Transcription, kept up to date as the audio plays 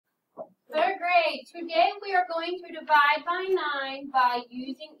Okay, today we are going to divide by 9 by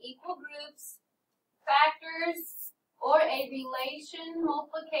using equal groups, factors, or a relation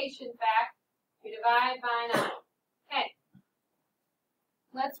multiplication fact to divide by 9. Okay,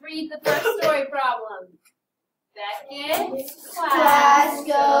 let's read the first story problem. Beckett's class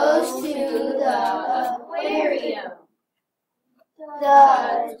goes to the aquarium.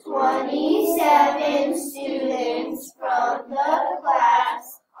 The 27 students from the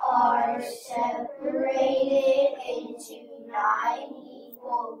class are separated into 9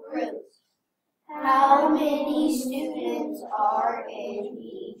 equal groups. How many students are in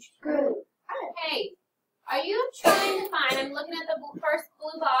each group? Okay, are you trying to find, I'm looking at the first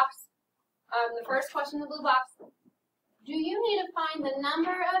blue box, the first question in the blue box. Do you need to find the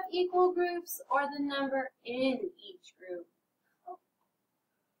number of equal groups or the number in each group?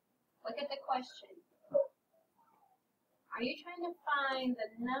 Look at the question. Are you trying to find the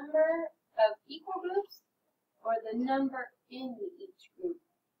number of equal groups or the number in each group?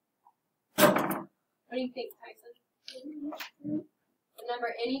 What do you think, Tyson? The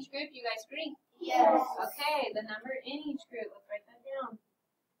number in each group, you guys agree? Yes. Okay, the number in each group. Let's write that down.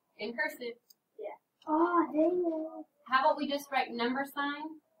 In cursive. Yeah. Oh, dang it. How about we just write number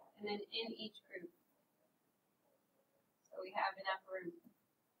sign and then in each group? So we have enough room.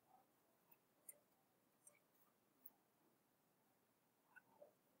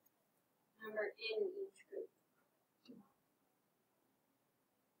 Number in each group.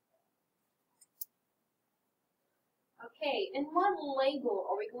 Okay, and what label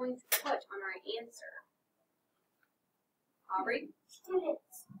are we going to put on our answer? Aubrey?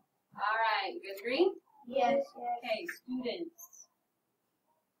 Students. All right, you guys agree? Yes. Okay, students.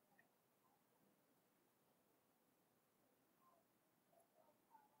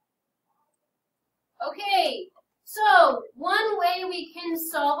 Okay, so one way we can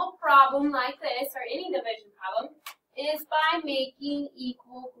solve a problem like this, or any division problem, is by making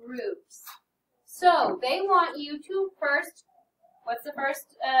equal groups. So they want you to first, what's the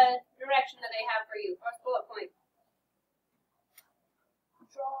first direction that they have for you? First bullet point.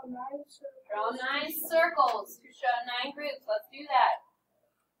 Draw 9 circles. Draw 9 circles to show 9 groups. Let's do that.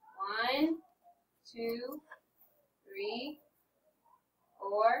 1, 2, 3,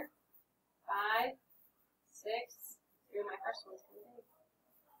 4, 5, 6. Here's my first one.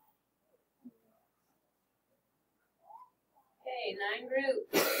 Okay, 9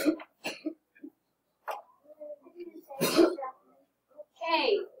 groups.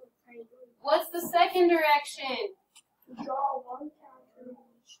 Okay, what's the second direction? Draw 1 counter in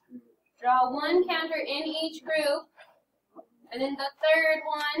each group. Draw 1 counter in each group. And then the third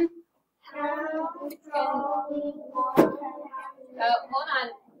one. Drawing 1 counter. Hold on.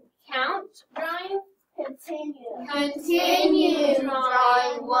 Count drawing? Continue. Continue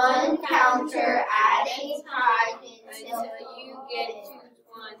Drawing 1 counter at a time until you get to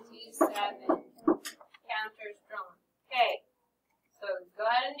 27 counters drawn. Okay, so go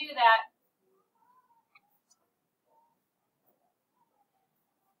ahead and do that.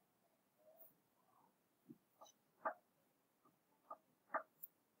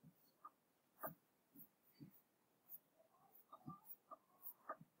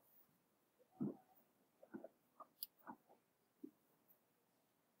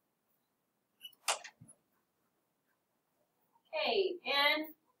 Okay, and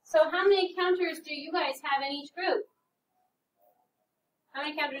so how many counters do you guys have in each group? How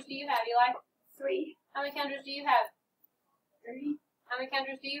many counters do you have, Eli? 3. How many counters do you have? 3. How many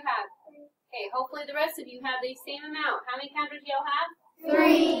counters do you have? Okay, hopefully the rest of you have the same amount. How many counters do y'all have?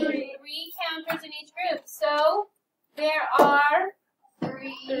 3. 3 counters in each group. So there are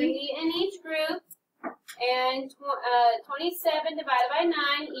 3 in each group, and 27 divided by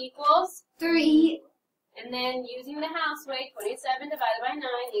 9 equals 3. And then using the house weight, 27 divided by 9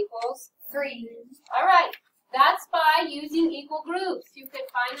 equals 3. All right, that's by using equal groups. You could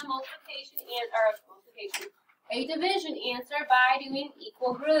find a a division answer by doing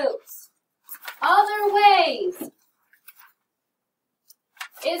equal groups. Other ways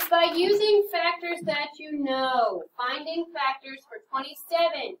is by using factors that you know. Finding factors for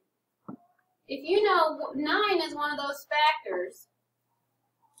 27. If you know 9 is one of those factors,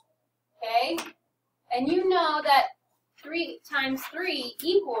 okay, and you know that 3 times 3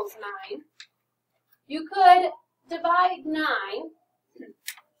 equals 9, you could divide 9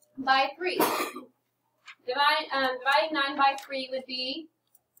 by 3. Dividing 9 by 3 would be,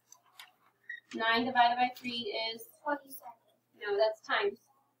 9 divided by 3 is 27. No, that's times.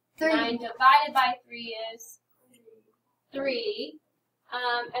 3. 9 divided by 3 is 3.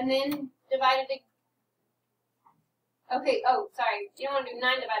 And then divided Okay, oh, sorry. You don't want to do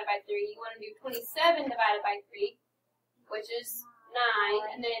 9 divided by 3. You want to do 27 divided by 3, which is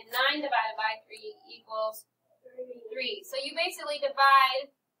 9. And then 9 divided by 3 equals 3. So you basically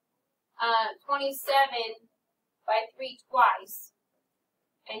divide 27 by 3 twice,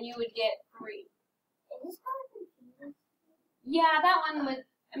 and you would get 3. Yeah, that one was,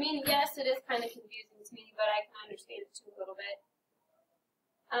 I mean, yes, it is kind of confusing to me, but I can understand it too a little bit.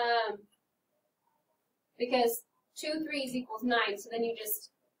 Because 2 3s equals 9, so then you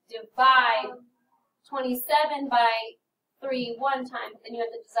just divide 27 by 3 one time, but then you have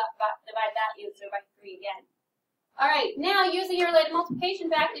to divide that answer by 3 again. All right, now using your related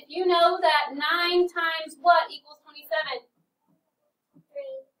multiplication fact, if you know that 9 times what equals 27?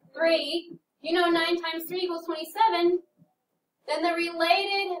 3. You know 9 times 3 equals 27, then the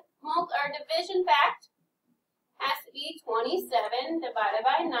related division fact has to be 27 divided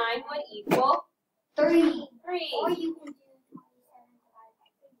by 9 would equal 3. 3. Or you can do 27 divided by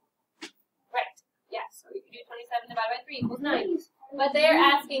 3. Right. Yes. So we could do 27 divided by 3 equals 9. But they're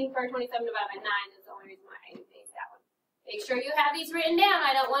asking for 27 divided by 9 is the only reason why I didn't make that one. Make sure you have these written down.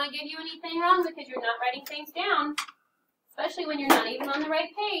 I don't want to give you anything wrong because you're not writing things down, especially when you're not even on the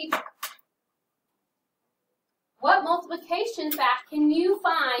right page. What multiplication fact can you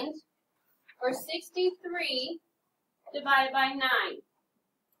find for 63 divided by 9?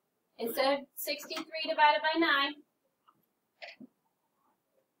 Instead of 63 divided by 9,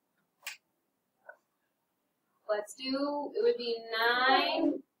 let's do, it would be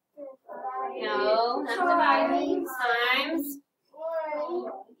 9, no, not dividing, times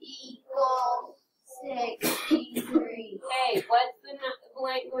 1 equals 63. Okay, what's the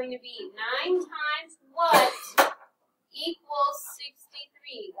blank going to be? 9 times what equals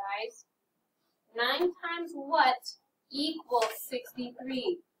 63, guys? 9 times what equals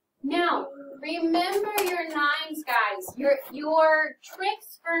 63? Now, remember your 9s, guys. Your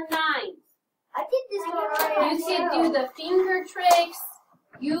tricks for 9s. I did this one. You could do the finger tricks.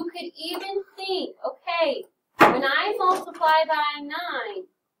 You could even think, okay, when I multiply by 9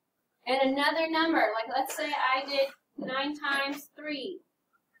 and another number, like let's say I did 9 times 3.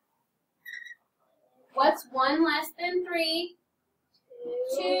 What's 1 less than 3?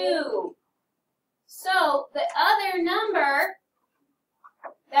 2. So the other number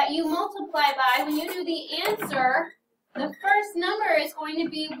that you multiply by, when you do the answer, the first number is going to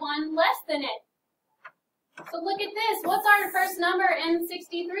be 1 less than it. So look at this. What's our first number in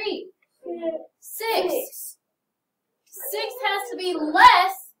 63? 6. 6 has to be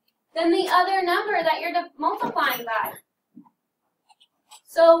less than the other number that you're multiplying by.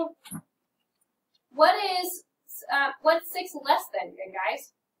 So what's 6 less than, you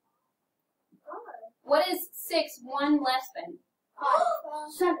guys? What is 6 1 less than?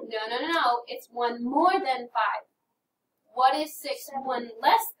 7. No. It's 1 more than 5. What is 6 1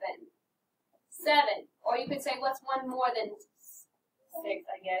 less than? 7. Or you could say what's 1 more than 6,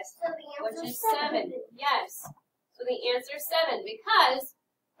 I guess, which is 7. Yes. So the answer is 7 because,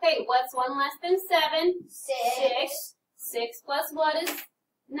 okay, what's 1 less than 7? 6. 6 plus what is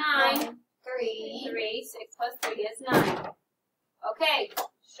 9? 3. 3. 6 plus 3 is 9. Okay,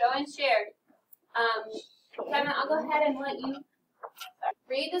 show and share. Kevin, I'll go ahead and let you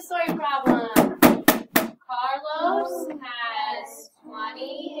read the story problem. Carlos has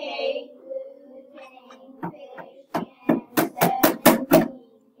 28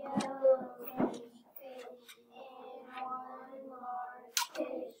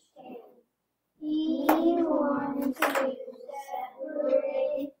 He wants to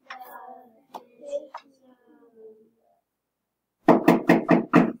separate the fish.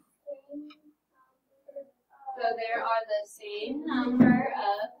 So there are the same number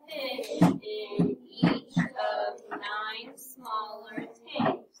of fish in each of 9 smaller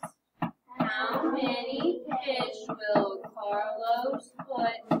tanks. How many fish will Carlos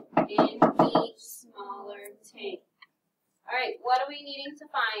put in each smaller tank? All right, what are we needing to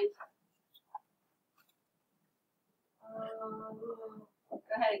find? Go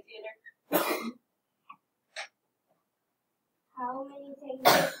ahead, Xander. How many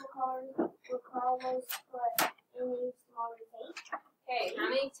tanks will Carlos put in each smaller tank? Okay, how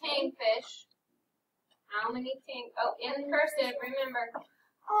many tank fish? How many tank? Oh, in cursive, remember.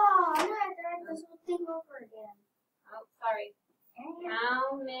 Oh, I'm gonna have to write this whole thing over again. Oh, sorry.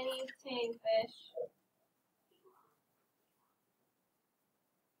 How many tank fish?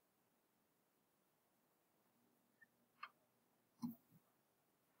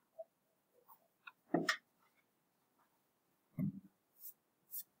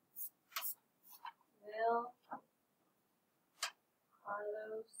 Will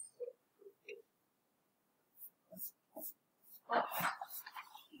Carlos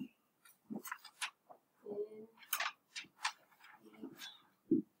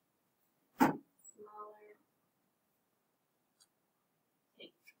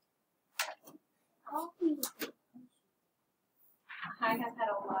I have had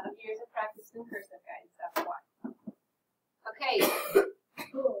a lot of years of practice in cursive, guys. That's why. Okay.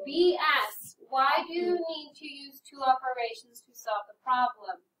 B asks, why do you need to use two operations to solve the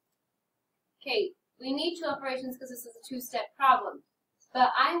problem? Okay, we need two operations because this is a two-step problem.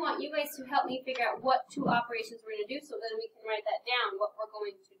 But I want you guys to help me figure out what two operations we're going to do so then we can write that down, what we're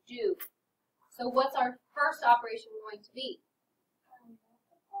going to do. So what's our first operation going to be?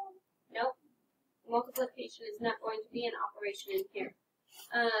 Nope. Multiplication is not going to be an operation in here.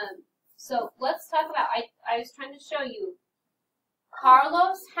 So let's talk about, I was trying to show you,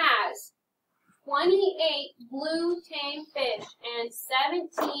 Carlos has 28 blue tame fish and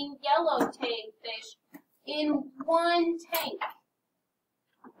 17 yellow tame fish in one tank.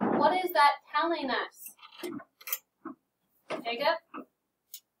 What is that telling us? Jacob?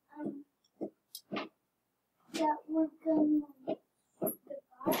 That we're going to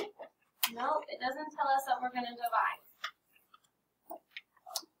divide? No, it doesn't tell us that we're going to divide.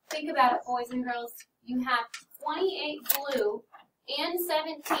 Think about it, boys and girls. You have 28 blue and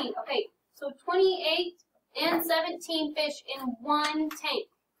 17. Okay, so 28 and 17 fish in one tank.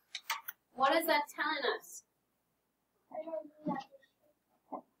 What is that telling us?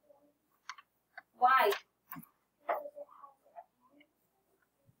 Why?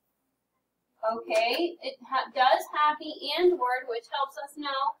 Okay, it does have the and word, which helps us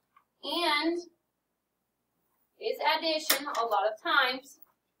know. And is addition a lot of times.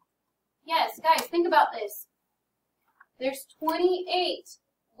 Yes, guys, think about this. There's 28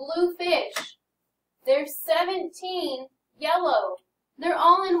 blue fish. There's 17 yellow. They're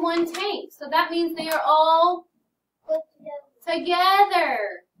all in one tank. So that means they are all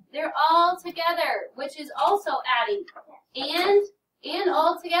together. They're all together, which is also adding. And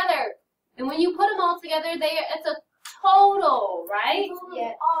all together. And when you put them all together, it's a total, right?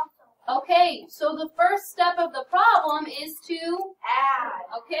 Yeah. Okay, so the first step of the problem is to Add.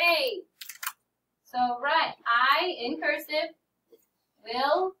 Okay. So, right, I, in cursive,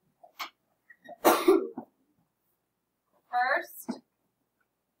 will first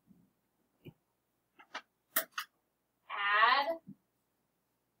add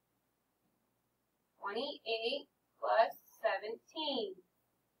 28 plus 17.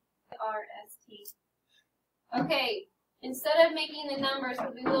 R-S-T. Okay, instead of making the numbers,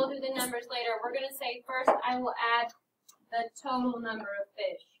 because we will do the numbers later, we're going to say first I will add the total number of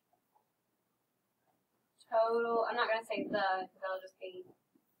fish. Total, I'm not going to say the, because that'll just be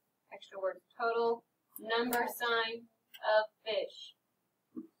extra words. Total number sign of fish.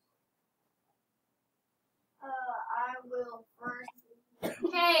 I will first.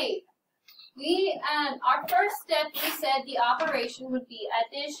 Okay. Our first step, we said the operation would be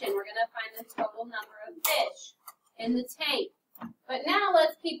addition. We're going to find the total number of fish in the tank. But now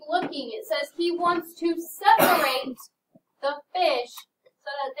let's keep looking. It says he wants to separate the fish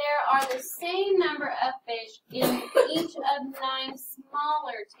so that there are the same number of fish in each of 9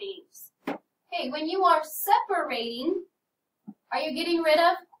 smaller tanks. Okay, when you are separating, are you getting rid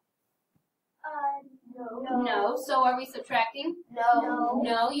of? No. No. So are we subtracting? No.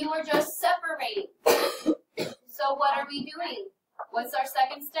 No, you are just separating. So what are we doing? What's our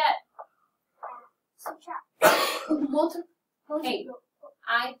second step? Subtract. Okay,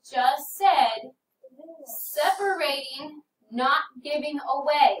 I just said separating, not giving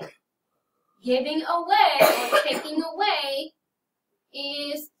away. Giving away or taking away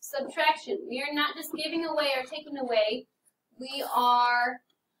is subtraction. We are not just giving away or taking away. We are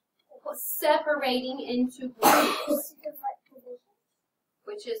separating into groups,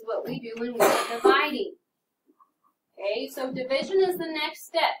 which is what we do when we're dividing. Okay, so division is the next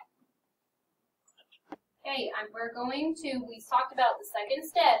step. Okay, we talked about the second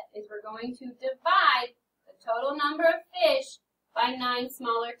step is we're going to divide the total number of fish by 9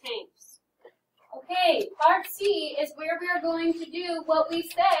 smaller tanks. Okay, part C is where we are going to do what we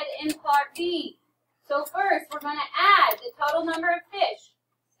said in part B. So first, we're going to add the total number of fish.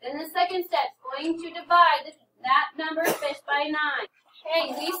 Then the second step is going to divide that number of fish by 9.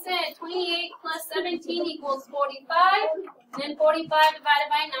 Okay, we said 28 plus 17 equals 45. Then 45 divided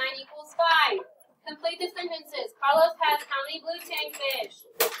by 9 equals 5. Complete the sentences. Carlos has how many blue tank fish?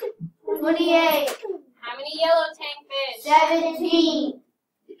 28. How many yellow tank fish? 17.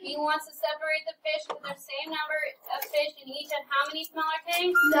 He wants to separate the fish with the same number of fish in each of how many smaller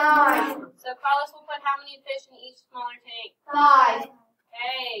tanks? 9. So Carlos will put how many fish in each smaller tank? 5.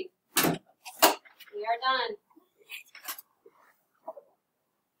 Okay. We are done.